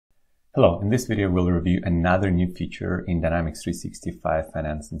Hello, in this video we'll review another new feature in Dynamics 365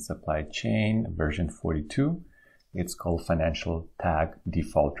 Finance and Supply Chain version 42. It's called Financial Tag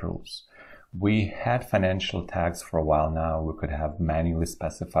Default Rules. We had financial tags for a while now. We could have manually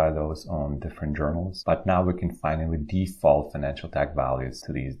specify those on different journals, but now we can finally default financial tag values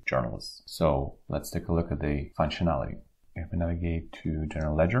to these journals. So let's take a look at the functionality. If we navigate to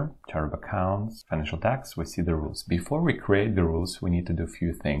General Ledger, Chart of Accounts, Financial Tags, we see the rules. Before we create the rules, we need to do a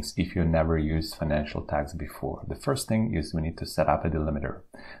few things if you never used financial tags before. The first thing is we need to set up a delimiter.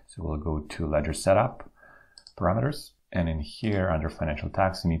 So we'll go to Ledger Setup, Parameters, and in here under Financial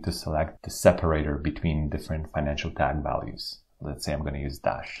Tags, you need to select the separator between different financial tag values. Let's say I'm going to use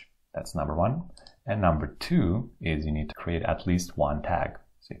dash. That's number one. And number two is you need to create at least one tag.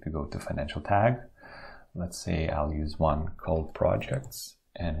 So if you go to Financial Tag, let's say I'll use one called Projects,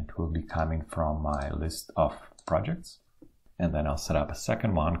 and it will be coming from my list of projects. And then I'll set up a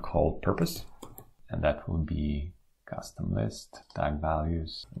second one called Purpose, and that will be Custom List, Tag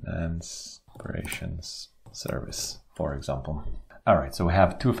Values, Finance, Operations, Service, for example. All right, so we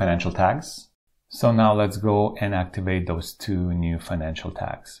have two financial tags. So now let's go and activate those two new financial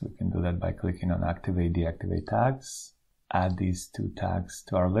tags. We can do that by clicking on Activate, Deactivate Tags, add these two tags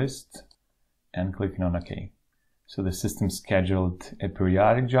to our list, and clicking on OK. So the system scheduled a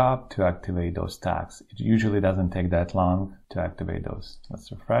periodic job to activate those tags. It usually doesn't take that long to activate those. Let's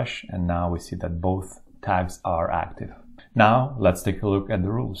refresh, and now we see that both tags are active. Now let's take a look at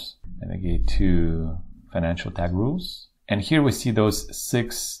the rules. Navigate to Financial Tag Rules. And here we see those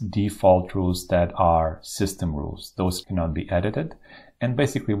 6 default rules that are system rules. Those cannot be edited. And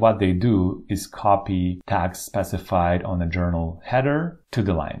basically what they do is copy tags specified on a journal header to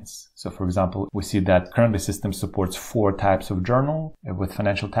the lines. So for example, we see that currently system supports 4 types of journal with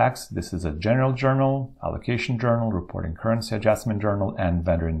financial tags. This is a general journal, allocation journal, reporting currency adjustment journal, and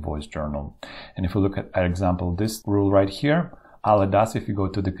vendor invoice journal. And if we look at example, this rule right here, all it does, if you go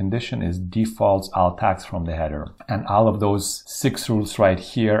to the condition, is defaults all tags from the header. And all of those 6 rules right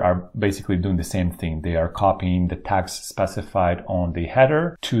here are basically doing the same thing. They are copying the tags specified on the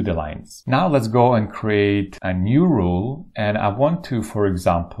header to the lines. Now let's go and create a new rule. And I want to, for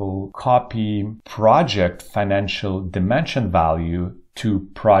example, copy project financial dimension value to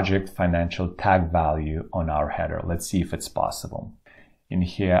project financial tag value on our header. Let's see if it's possible. In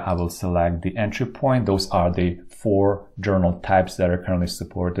here, I will select the entry point. Those are the 4 journal types that are currently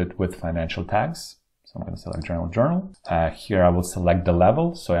supported with financial tags. So I'm going to select journal. Here I will select the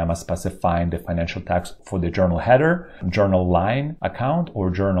level. So I'm specifying the financial tags for the journal header, journal line account, or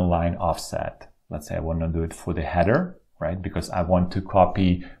journal line offset. Let's say I want to do it for the header, right? Because I want to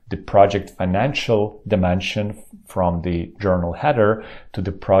copy the project financial dimension from the journal header to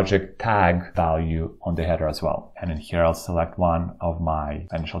the project tag value on the header as well. And in here, I'll select one of my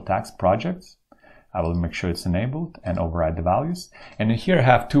financial tags projects. I will make sure it's enabled and override the values. And in here, I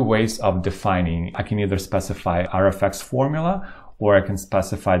have 2 ways of defining. I can either specify RFX formula, or I can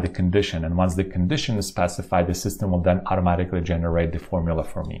specify the condition. And once the condition is specified, the system will then automatically generate the formula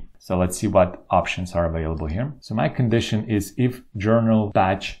for me. So let's see what options are available here. So my condition is if journal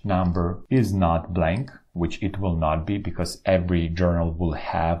batch number is not blank, which it will not be because every journal will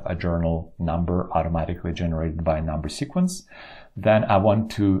have a journal number automatically generated by a number sequence, then I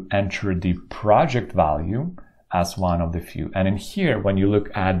want to enter the project value as one of the few. And in here, when you look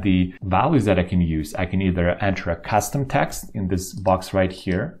at the values that I can use, I can either enter a custom text in this box right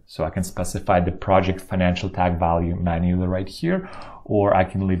here. So I can specify the project financial tag value manually right here, or I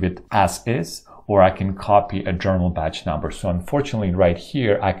can leave it as is, or I can copy a journal batch number. So unfortunately right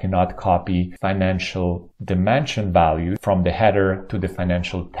here, I cannot copy financial dimension value from the header to the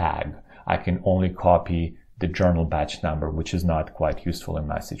financial tag. I can only copy the journal batch number, which is not quite useful in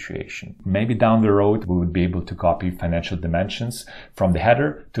my situation. Maybe down the road, we would be able to copy financial dimensions from the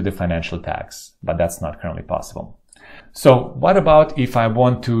header to the financial tags, but that's not currently possible. So what about if I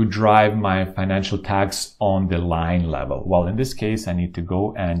want to drive my financial tags on the line level? Well, in this case, I need to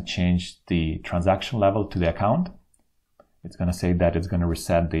go and change the transaction level to the account. It's going to say that it's going to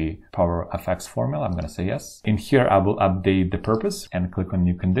reset the Power FX formula. I'm going to say yes. In here, I will update the purpose and click on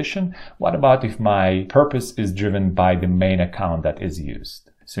new condition. What about if my purpose is driven by the main account that is used?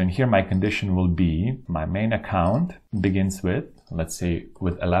 So in here, my condition will be my main account begins with, let's say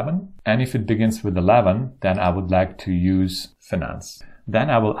with 11. And if it begins with 11, then I would like to use finance. Then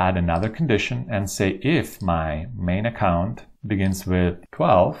I will add another condition and say if my main account begins with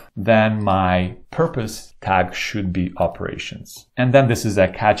 12, then my purpose tag should be operations. And then this is a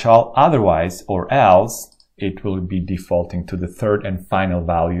catch-all. Otherwise, or else, it will be defaulting to the 3rd and final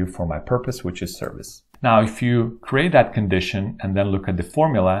value for my purpose, which is service. Now, if you create that condition and then look at the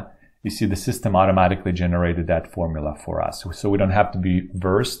formula, you see the system automatically generated that formula for us. So we don't have to be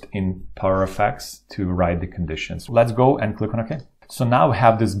versed in Power FX to write the conditions. Let's go and click on OK. So now we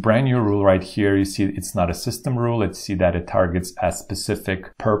have this brand new rule right here. You see it's not a system rule. Let's see that it targets a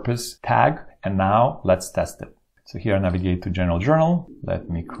specific purpose tag. And now let's test it. So here I navigate to General Journal. Let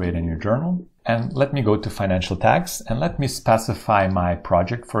me create a new journal. And let me go to Financial Tags and let me specify my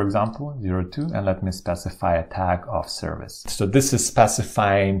project, for example, 02, and let me specify a tag of service. So this is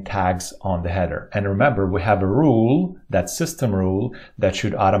specifying tags on the header. And remember, we have a rule, that system rule, that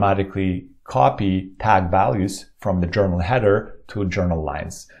should automatically copy tag values from the journal header to journal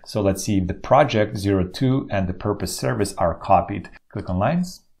lines. So let's see if the project 02 and the purpose service are copied. Click on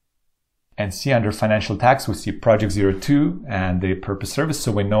lines. And see under financial tags, we see project 02 and the purpose service.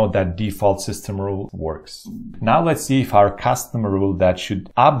 So we know that default system rule works. Now let's see if our custom rule that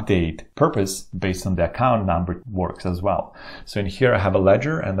should update purpose based on the account number works as well. So in here I have a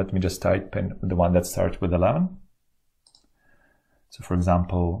ledger, and let me just type in the one that starts with 11. So for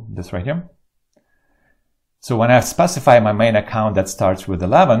example, this right here. So when I specify my main account that starts with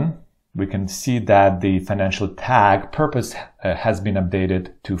 11, we can see that the financial tag purpose has been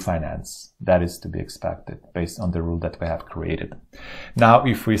updated to finance. That is to be expected based on the rule that we have created. Now,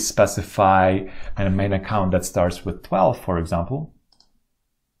 if we specify a main account that starts with 12, for example,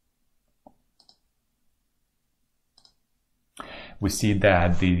 we see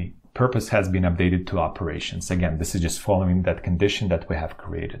that the purpose has been updated to operations. Again, this is just following that condition that we have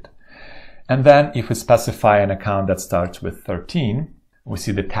created. And then if we specify an account that starts with 13, we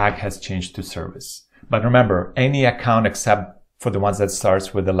see the tag has changed to service. But remember, any account except for the ones that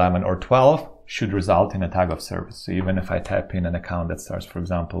starts with 11 or 12 should result in a tag of service. So even if I type in an account that starts, for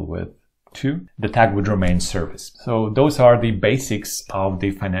example, with 2, the tag would remain service. So those are the basics of the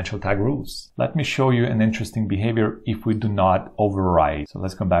financial tag rules. Let me show you an interesting behavior if we do not override. So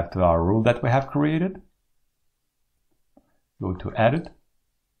let's come back to our rule that we have created. Go to Edit.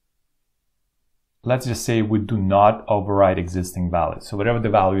 Let's just say we do not override existing values. So whatever the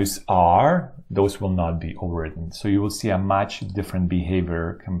values are, those will not be overridden. So you will see a much different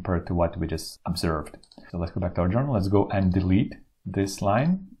behavior compared to what we just observed. So let's go back to our journal. Let's go and delete this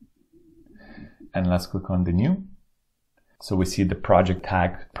line. And let's click on the new. So we see the project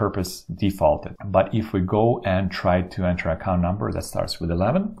tag purpose defaulted. But if we go and try to enter account number that starts with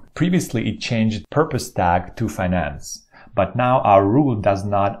 11, previously it changed purpose tag to finance. But now our rule does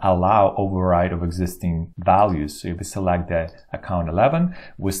not allow override of existing values. So if we select the account 11,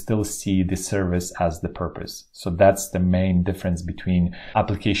 we still see the service as the purpose. So that's the main difference between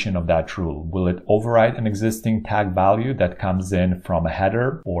application of that rule. Will it override an existing tag value that comes in from a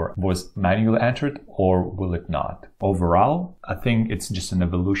header or was manually entered, or will it not? Overall, I think it's just an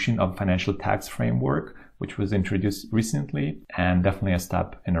evolution of financial tags framework, which was introduced recently, and definitely a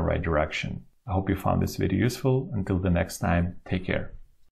step in the right direction. I hope you found this video useful. Until the next time, take care.